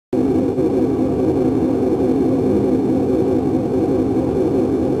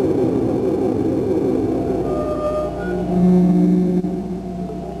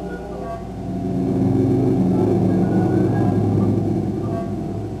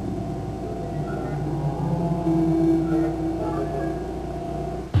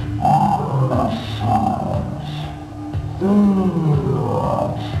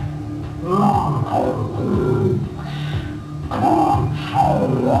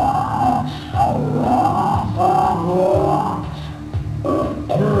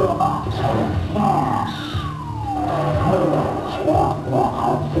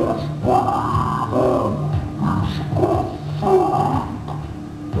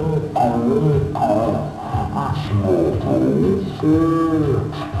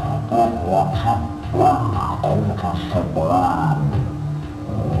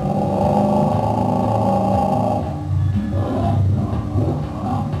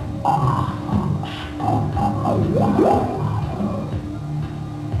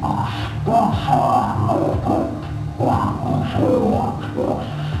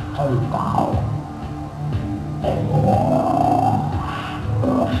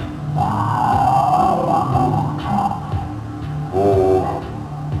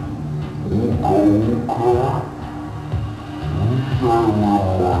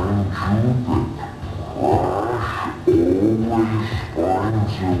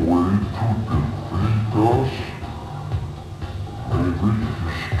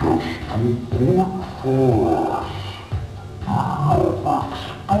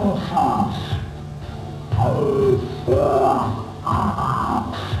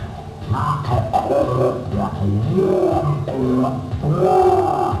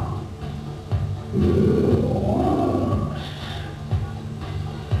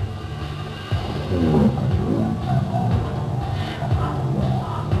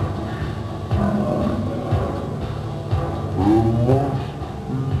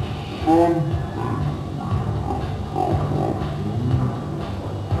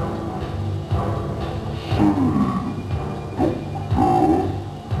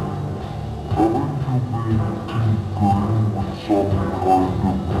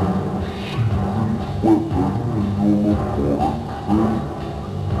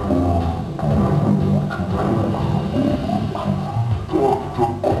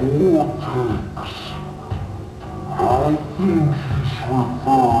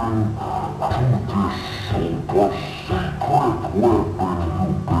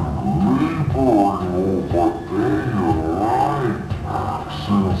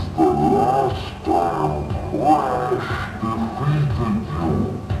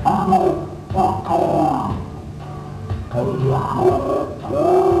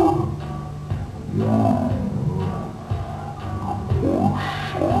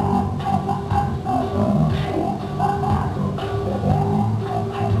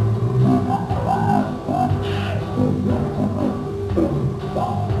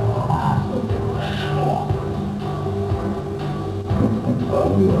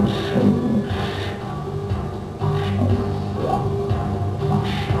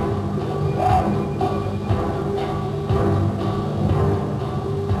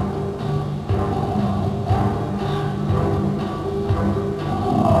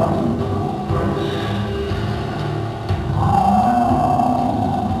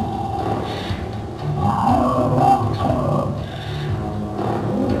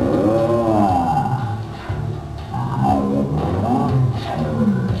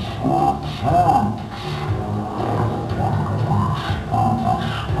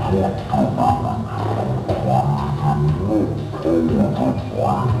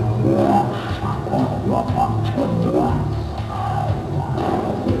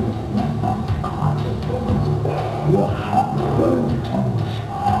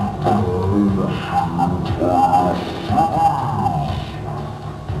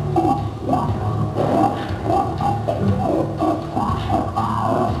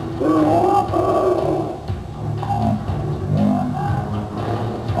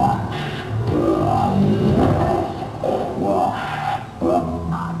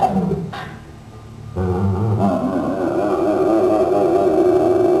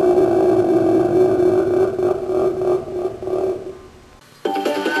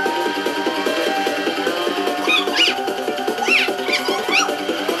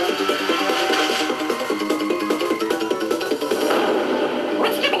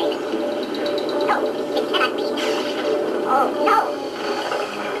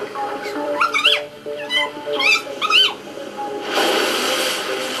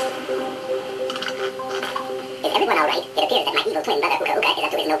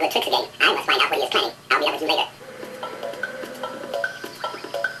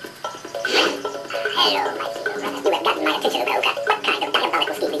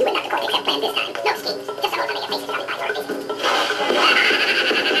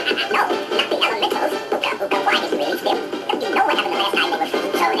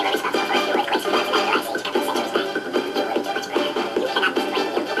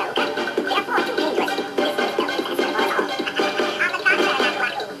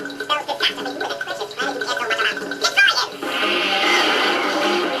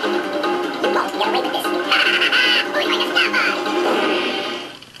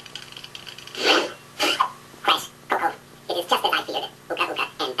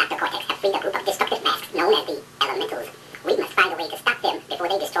freed a group of destructive masks known as the Elementals. We must find a way to stop them before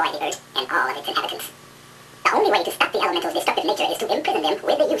they destroy the Earth and all of its inhabitants. The only way to stop the Elementals' destructive nature is to imprison them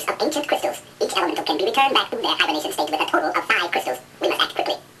with the use of ancient crystals. Each Elemental can be returned back to their hibernation state with a total of 5 crystals. We must act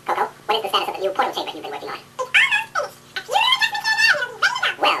quickly. Coco, what is the status of the new portal chamber you've been working on?